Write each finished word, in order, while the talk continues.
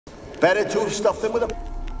Better to stuff them with a...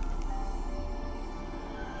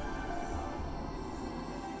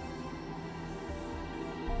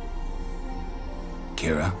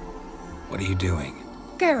 Kira, what are you doing?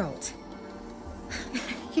 Geralt.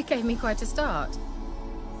 You gave me quite a start.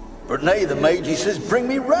 But nay, the mage, he says, bring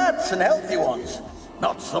me rats and healthy ones.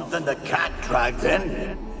 Not something the cat dragged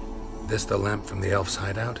in. This the lamp from the elf's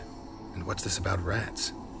hideout? And what's this about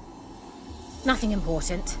rats? Nothing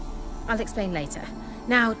important. I'll explain later.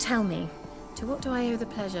 Now tell me, to what do I owe the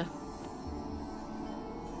pleasure?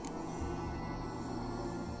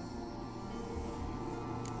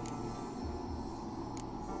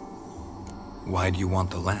 Why do you want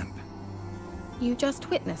the lamp? You just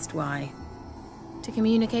witnessed why. To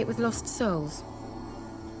communicate with lost souls.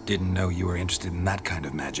 Didn't know you were interested in that kind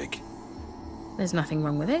of magic. There's nothing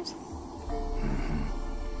wrong with it.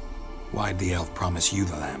 Why'd the elf promise you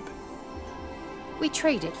the lamp? We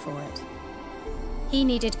traded for it. He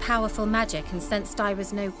needed powerful magic and sensed I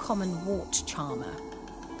was no common wart charmer.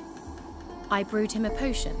 I brewed him a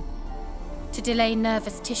potion. To delay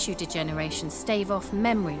nervous tissue degeneration, stave off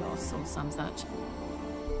memory loss or some such.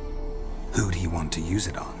 Who'd he want to use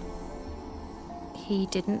it on? He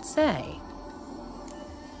didn't say.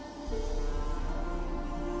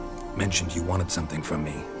 Mentioned you wanted something from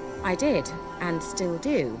me. I did, and still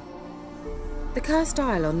do. The cursed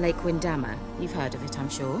isle on Lake Windammer. You've heard of it, I'm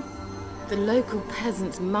sure. The local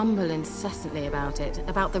peasants mumble incessantly about it,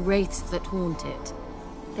 about the wraiths that haunt it.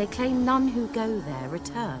 They claim none who go there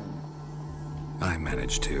return. I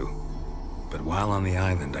managed to. But while on the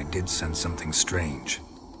island, I did sense something strange.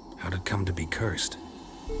 How'd it come to be cursed?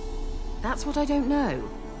 That's what I don't know.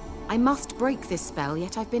 I must break this spell,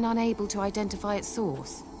 yet I've been unable to identify its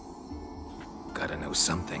source. Gotta know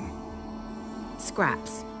something.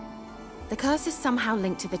 Scraps. The curse is somehow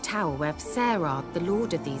linked to the tower where Serard, the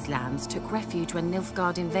lord of these lands, took refuge when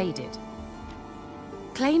Nilfgaard invaded.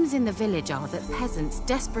 Claims in the village are that peasants,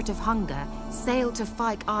 desperate of hunger, sailed to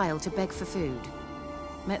Fyke Isle to beg for food.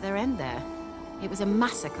 Met their end there. It was a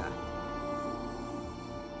massacre.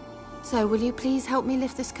 So, will you please help me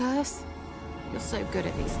lift this curse? You're so good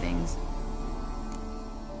at these things.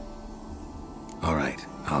 All right,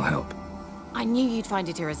 I'll help. I knew you'd find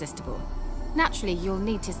it irresistible. Naturally, you'll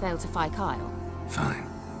need to sail to Fyke Isle. Fine.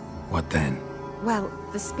 What then? Well,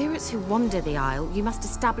 the spirits who wander the Isle, you must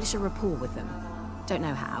establish a rapport with them. Don't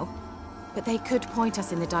know how, but they could point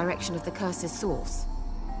us in the direction of the curse's source.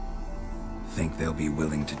 Think they'll be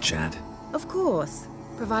willing to chat? Of course.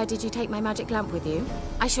 Provided you take my magic lamp with you.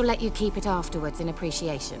 I shall let you keep it afterwards in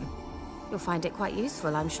appreciation. You'll find it quite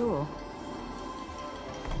useful, I'm sure.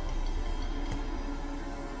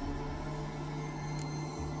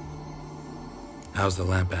 How's the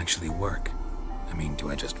lamp actually work? I mean,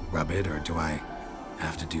 do I just rub it, or do I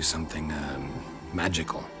have to do something,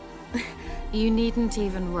 magical? You needn't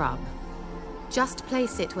even rub. Just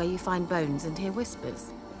place it where you find bones and hear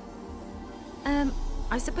whispers.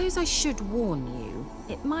 I suppose I should warn you.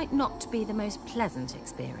 It might not be the most pleasant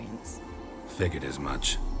experience. Figured as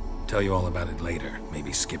much. Tell you all about it later.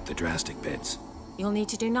 Maybe skip the drastic bits. You'll need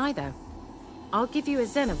to do neither. I'll give you a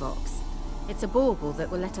Xenovox. It's a bauble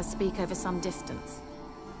that will let us speak over some distance.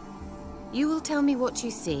 You will tell me what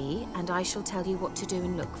you see, and I shall tell you what to do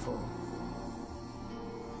and look for.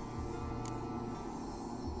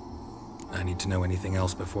 I need to know anything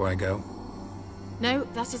else before I go? No,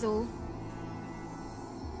 that is all.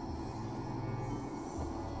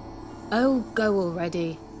 Oh, go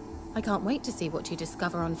already. I can't wait to see what you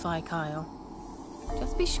discover on Fyke Isle.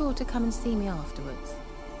 Just be sure to come and see me afterwards.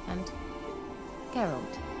 And...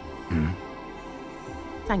 Geralt.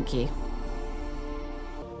 Thank you.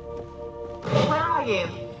 Where are you?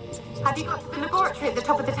 Have you got to the laboratory at the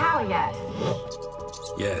top of the tower yet?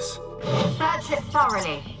 Yes. Search it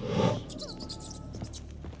thoroughly.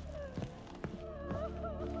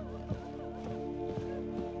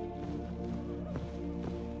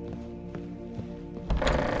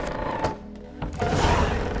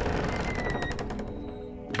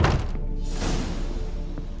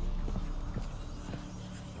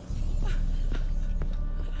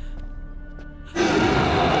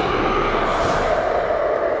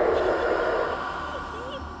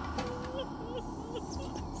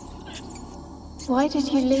 Why did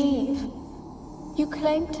you leave? You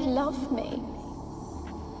claimed to love me.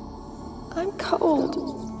 I'm cold.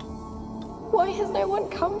 Why has no one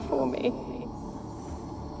come for me?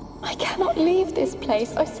 I cannot leave this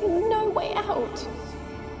place. I see no way out.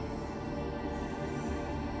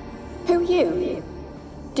 Who are you?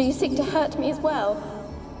 Do you seek to hurt me as well?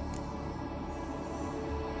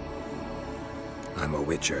 I'm a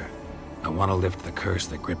witcher. I want to lift the curse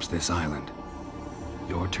that grips this island.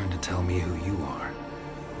 Your turn to tell me who you are.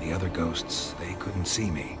 The other ghosts, they couldn't see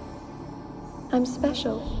me. I'm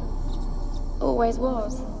special. Always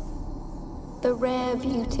was. The rare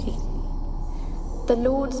beauty. The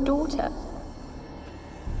Lord's daughter.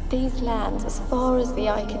 These lands, as far as the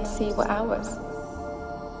eye can see, were ours.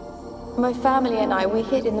 My family and I, we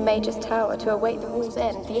hid in the Mage's Tower to await the war's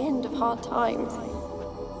end, the end of hard times.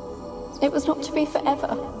 It was not to be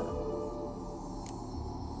forever.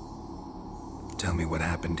 Tell me what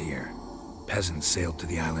happened here. Peasants sailed to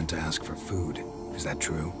the island to ask for food. Is that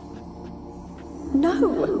true?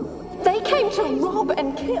 No! They came to rob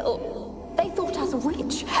and kill. They thought us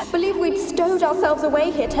rich, believed we'd stowed ourselves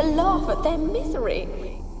away here to laugh at their misery.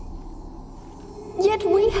 Yet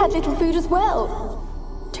we had little food as well.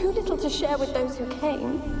 Too little to share with those who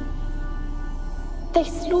came. They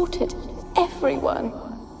slaughtered everyone.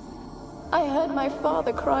 I heard my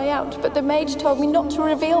father cry out, but the mage told me not to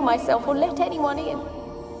reveal myself or let anyone in.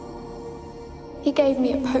 He gave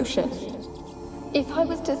me a potion. If I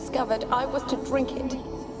was discovered, I was to drink it.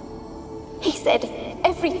 He said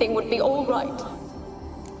everything would be all right.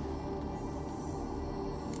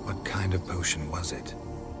 What kind of potion was it?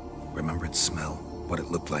 Remember its smell? What it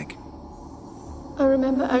looked like? I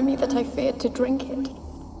remember only that I feared to drink it.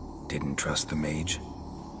 Didn't trust the mage?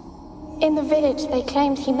 In the village, they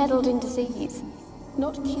claimed he meddled in disease.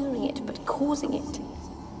 Not curing it, but causing it.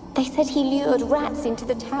 They said he lured rats into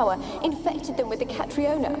the tower, infected them with the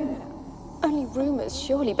Catriona. Only rumors,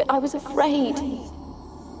 surely, but I was afraid.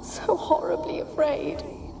 So horribly afraid.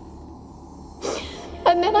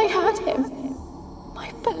 And then I heard him.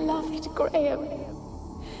 My beloved Graham.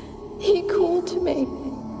 He called to me.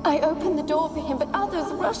 I opened the door for him, but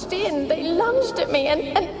others rushed in. They lunged at me and...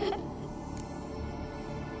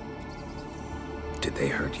 Did they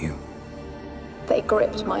hurt you? They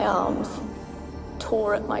gripped my arms,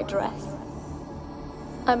 tore at my dress.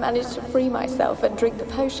 I managed to free myself and drink the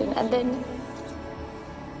potion, and then...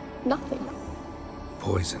 nothing.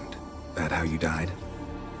 Poisoned? That how you died?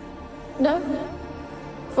 No,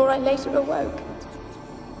 for I later awoke.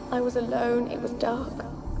 I was alone, it was dark.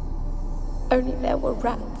 Only there were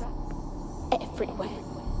rats everywhere.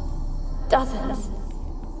 Dozens.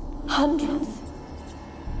 Hundreds.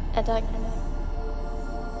 And I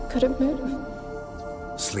couldn't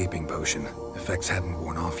move. Sleeping potion. Effects hadn't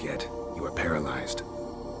worn off yet. You were paralyzed.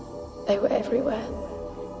 They were everywhere.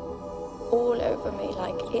 All over me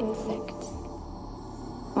like insects.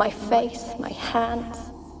 My face, my hands.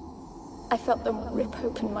 I felt them rip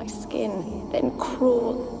open my skin, then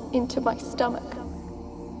crawl into my stomach.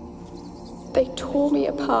 They tore me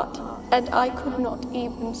apart, and I could not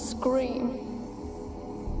even scream.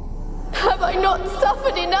 Have I not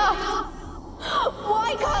suffered enough?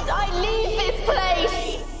 Why can't I leave this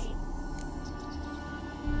place?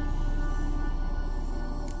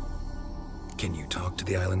 Can you talk to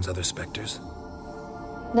the island's other specters?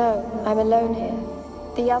 No, I'm alone here.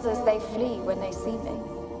 The others, they flee when they see me.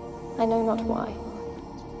 I know not why.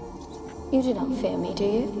 You do not fear me, do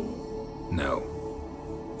you? No.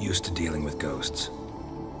 Used to dealing with ghosts.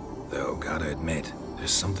 Though, gotta admit,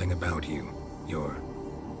 there's something about you. You're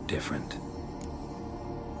different.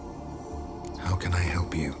 How can I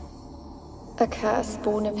help you? A curse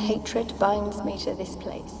born of hatred binds me to this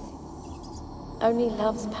place. Only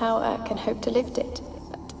love's power can hope to lift it,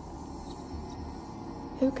 but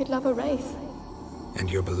who could love a wraith? And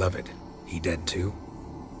your beloved, he dead too?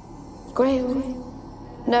 Grail?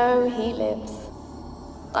 No, he lives.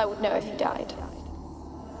 I would know if he died.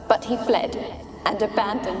 But he fled and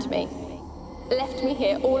abandoned me. Left me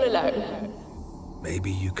here all alone.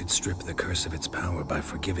 Maybe you could strip the curse of its power by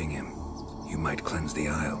forgiving him. You might cleanse the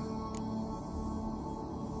Isle.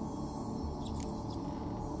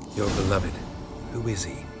 Your beloved, who is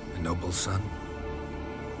he? A noble son?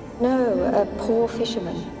 No, a poor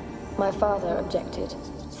fisherman. My father objected,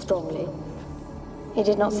 strongly. He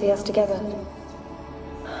did not see us together.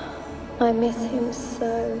 I miss him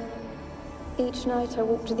so. Each night I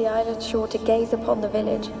walk to the island shore to gaze upon the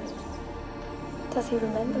village. Does he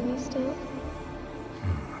remember me still?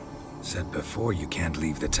 Said before you can't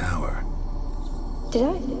leave the tower. Did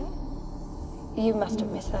I? You must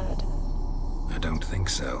have misheard. I don't think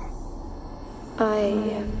so.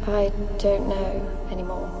 I don't know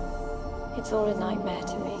anymore. It's all a nightmare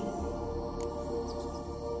to me.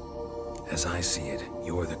 As I see it,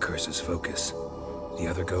 you're the curse's focus. The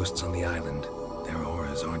other ghosts on the island, their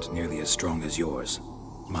auras aren't nearly as strong as yours.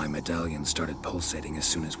 My medallion started pulsating as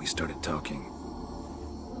soon as we started talking.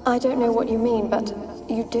 I don't know what you mean, but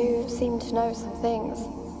you do seem to know some things.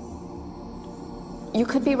 You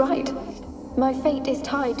could be right. My fate is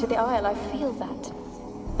tied to the Isle, I feel that.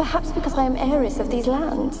 Perhaps because I am heiress of these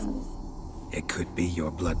lands. It could be your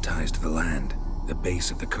blood ties to the land, the base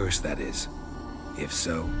of the curse, that is. If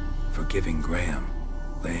so, forgiving Graham,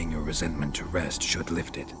 laying your resentment to rest should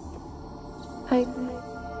lift it. I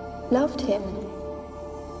loved him.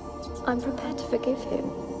 I'm prepared to forgive him.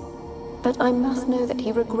 But I must know that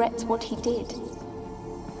he regrets what he did.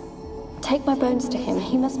 Take my bones to him.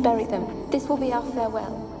 He must bury them. This will be our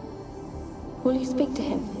farewell. Will you speak to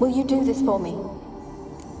him? Will you do this for me?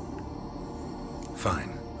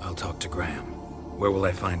 Fine. I'll talk to Graham. Where will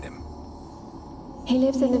I find him? He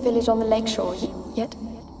lives in the village on the lakeshore, yet...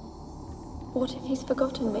 What if he's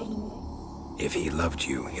forgotten me? If he loved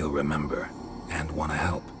you, he'll remember, and want to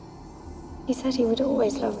help. He said he would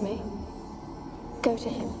always love me. Go to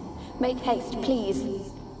him. Make haste, please.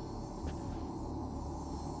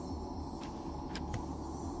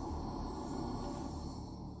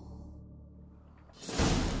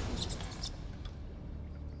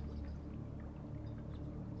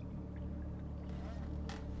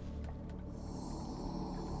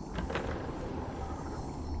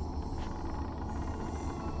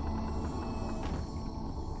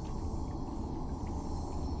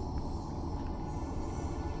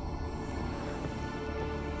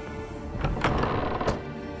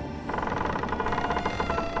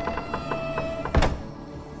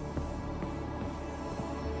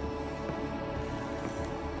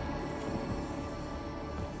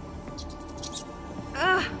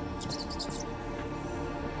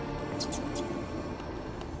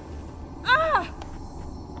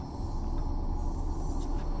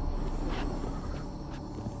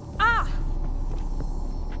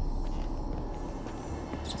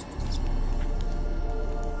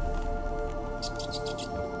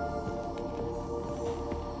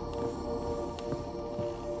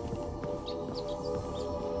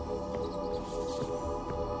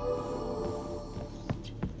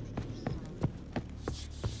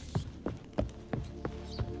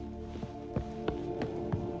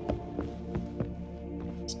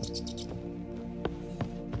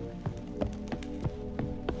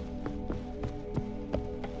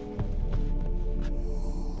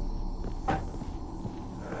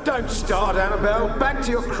 Don't start, Annabelle. Back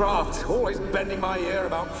to your craft. Always bending my ear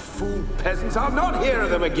about fool peasants. I'll not hear of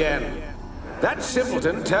them again. That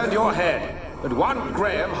simpleton turned your head, but one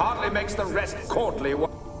Graham hardly makes the rest courtly.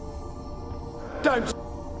 Don't...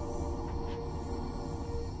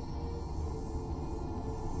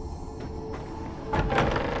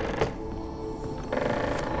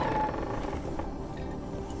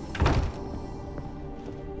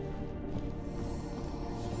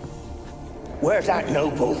 Where's that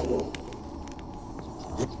noble?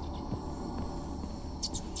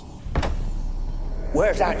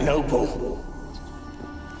 Where's that noble?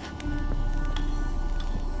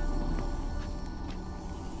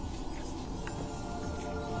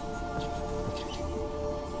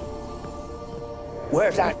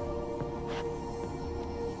 Where's that?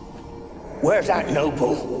 Where's that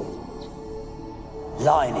noble?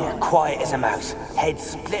 Lying here, quiet as a mouse, head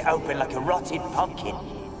split open like a rotted pumpkin.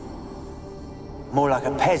 More like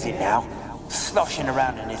a peasant now, sloshing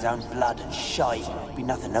around in his own blood and shite. Be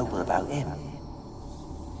nothing noble about him.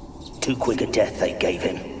 Too quick a death they gave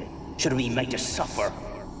him. Should have been made to suffer.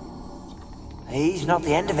 He's not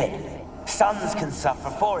the end of it. Sons can suffer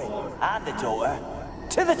for him, and the daughter.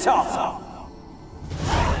 To the top!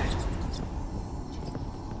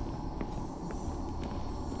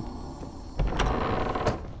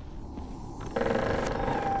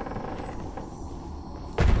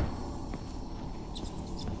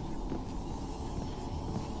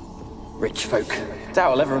 Rich folk.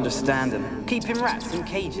 Doubt I'll ever understand them. Keeping rats in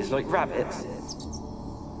cages like rabbits.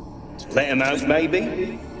 Let them out,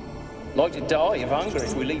 maybe. Like to die of hunger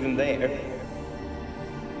if we leave them there.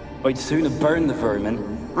 I'd sooner burn the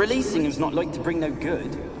vermin. Releasing them's not like to bring no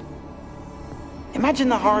good. Imagine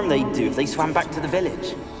the harm they'd do if they swam back to the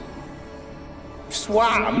village.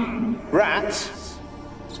 Swam? Rats?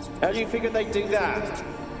 How do you figure they'd do that?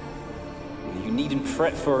 You needn't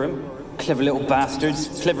fret for them. Clever little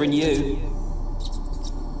bastards, clever than you.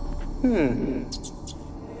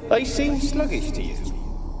 They seem sluggish to you.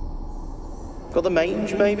 Got the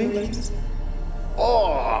mange, maybe?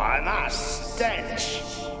 Oh, and that stench!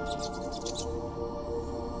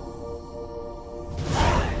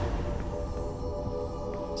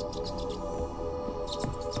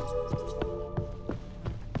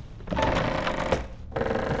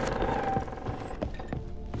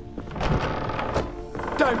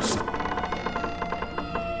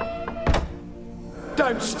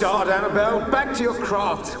 Don't start, Annabelle. Back to your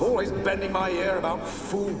craft. Always bending my ear about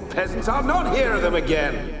fool peasants. I'll not hear of them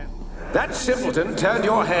again. That simpleton turned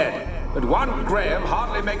your head, but one Graham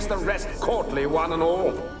hardly makes the rest courtly, one and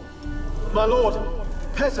all. My lord,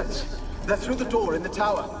 peasants! They're through the door in the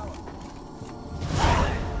tower.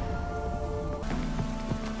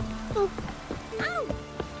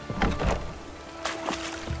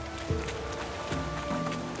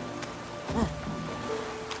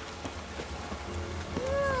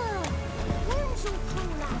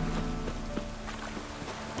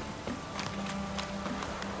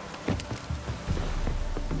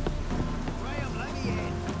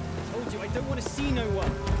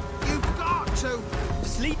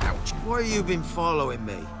 Why have you been following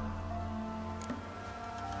me?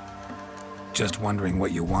 Just wondering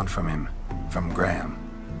what you want from him. From Graham.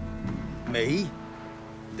 Me?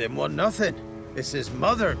 Didn't want nothing. It's his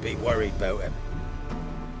mother be worried about him.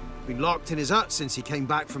 Been locked in his hut since he came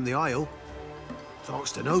back from the Isle.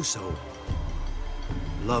 Talks to no soul.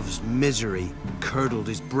 Love's misery curdled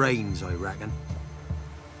his brains, I reckon.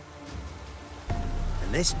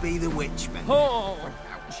 And this be the witch, man. Oh!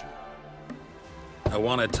 I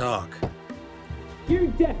want to talk. You're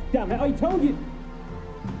deaf, damn it! I told you!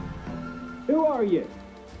 Who are you?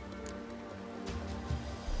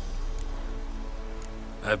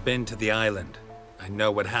 I've been to the island. I know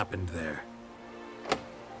what happened there.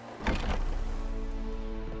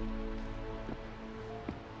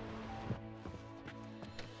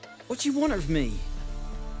 What do you want of me?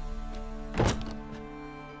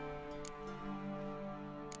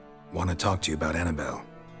 Want to talk to you about Annabelle.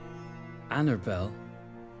 Annabelle?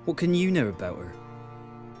 What can you know about her?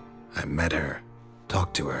 I met her.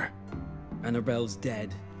 Talked to her. Annabelle's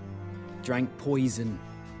dead. Drank poison.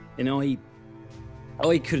 And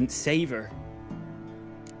I couldn't save her.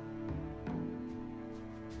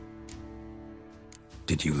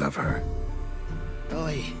 Did you love her?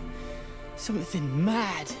 Something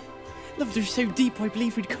mad. Loved her so deep I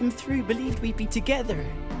believed we'd come through, believed we'd be together.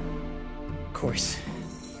 Of course,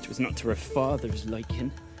 it was not to her father's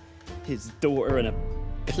liking. His daughter and a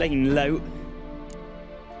plain lout.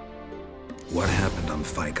 What happened on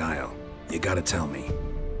Fyke Isle? You gotta tell me.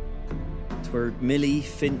 'Twere Millie,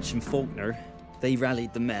 Finch and Faulkner. They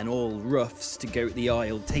rallied the men, all roughs, to go to the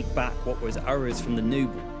Isle, take back what was ours from the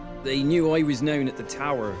noble. They knew I was known at the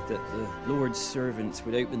tower, that the Lord's servants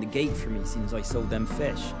would open the gate for me since I sold them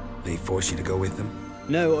fish. They forced you to go with them?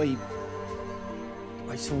 No,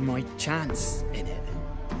 I saw my chance in it.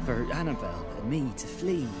 For Annabelle and me to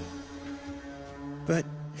flee. But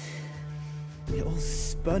it all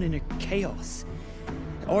spun in a chaos.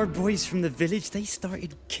 Our boys from the village, they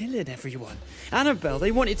started killing everyone. Annabelle,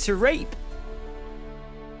 they wanted to rape.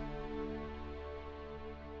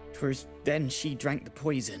 'Twas then she drank the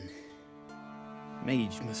poison.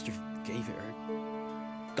 Mage must have gave it her.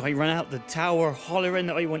 I ran out the tower hollering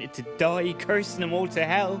that I wanted to die, cursing them all to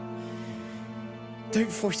hell.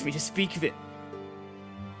 Don't force me to speak of it.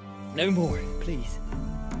 No more, please.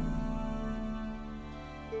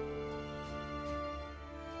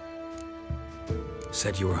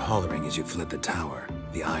 Said you were hollering as you fled the tower,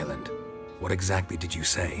 the island. What exactly did you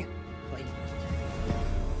say? I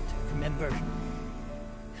don't remember.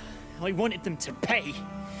 I wanted them to pay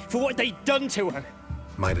for what they'd done to her.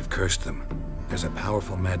 Might have cursed them. There's a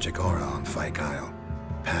powerful magic aura on Fyke Isle.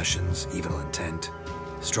 Passions, evil intent,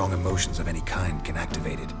 strong emotions of any kind can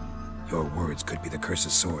activate it. Your words could be the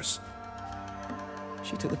curse's source.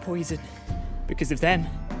 She took the poison because of them.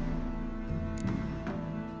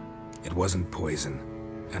 It wasn't poison.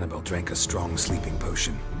 Annabelle drank a strong sleeping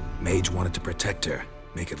potion. Mage wanted to protect her,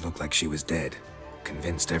 make it look like she was dead.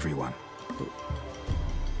 Convinced everyone. But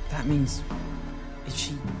that means... is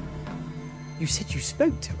she... You said you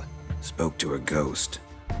spoke to her? Spoke to her ghost.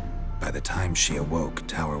 By the time she awoke,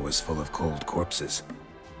 tower was full of cold corpses.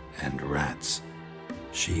 And rats.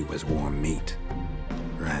 She was warm meat.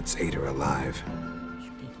 Rats ate her alive.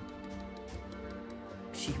 You mean...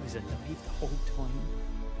 she was alive the whole time?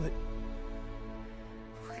 But...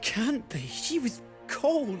 can't be. She was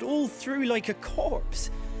cold all through like a corpse.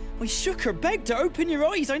 I shook her, begged her, open your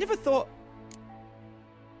eyes. I never thought...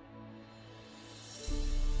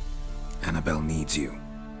 Annabelle needs you.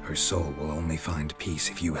 Her soul will only find peace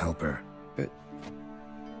if you help her. But...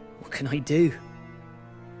 what can I do?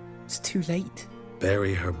 It's too late.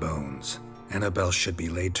 Bury her bones. Annabelle should be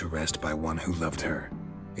laid to rest by one who loved her.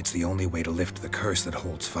 It's the only way to lift the curse that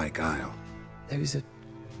holds Fyke Isle. Those are...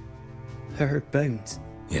 her bones?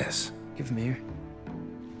 Yes. Give them here.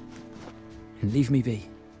 And leave me be.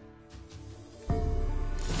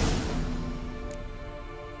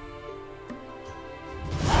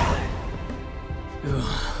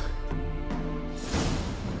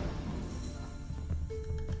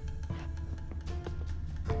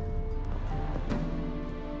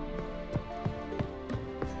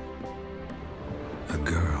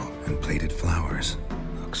 plated flowers.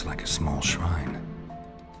 Looks like a small shrine.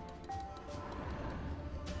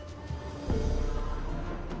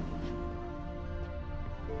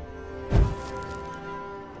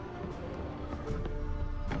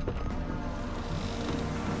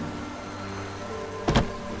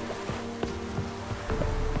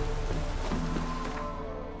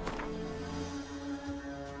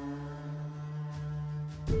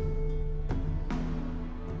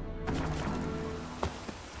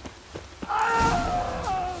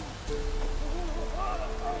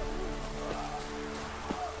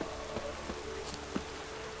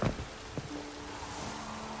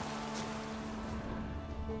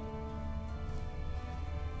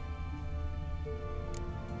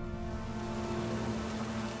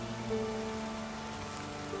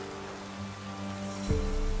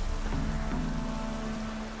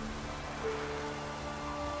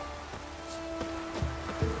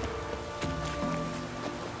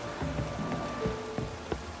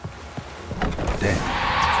 Dead.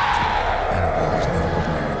 Annabelle was no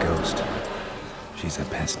ordinary ghost. She's a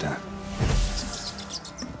pesta.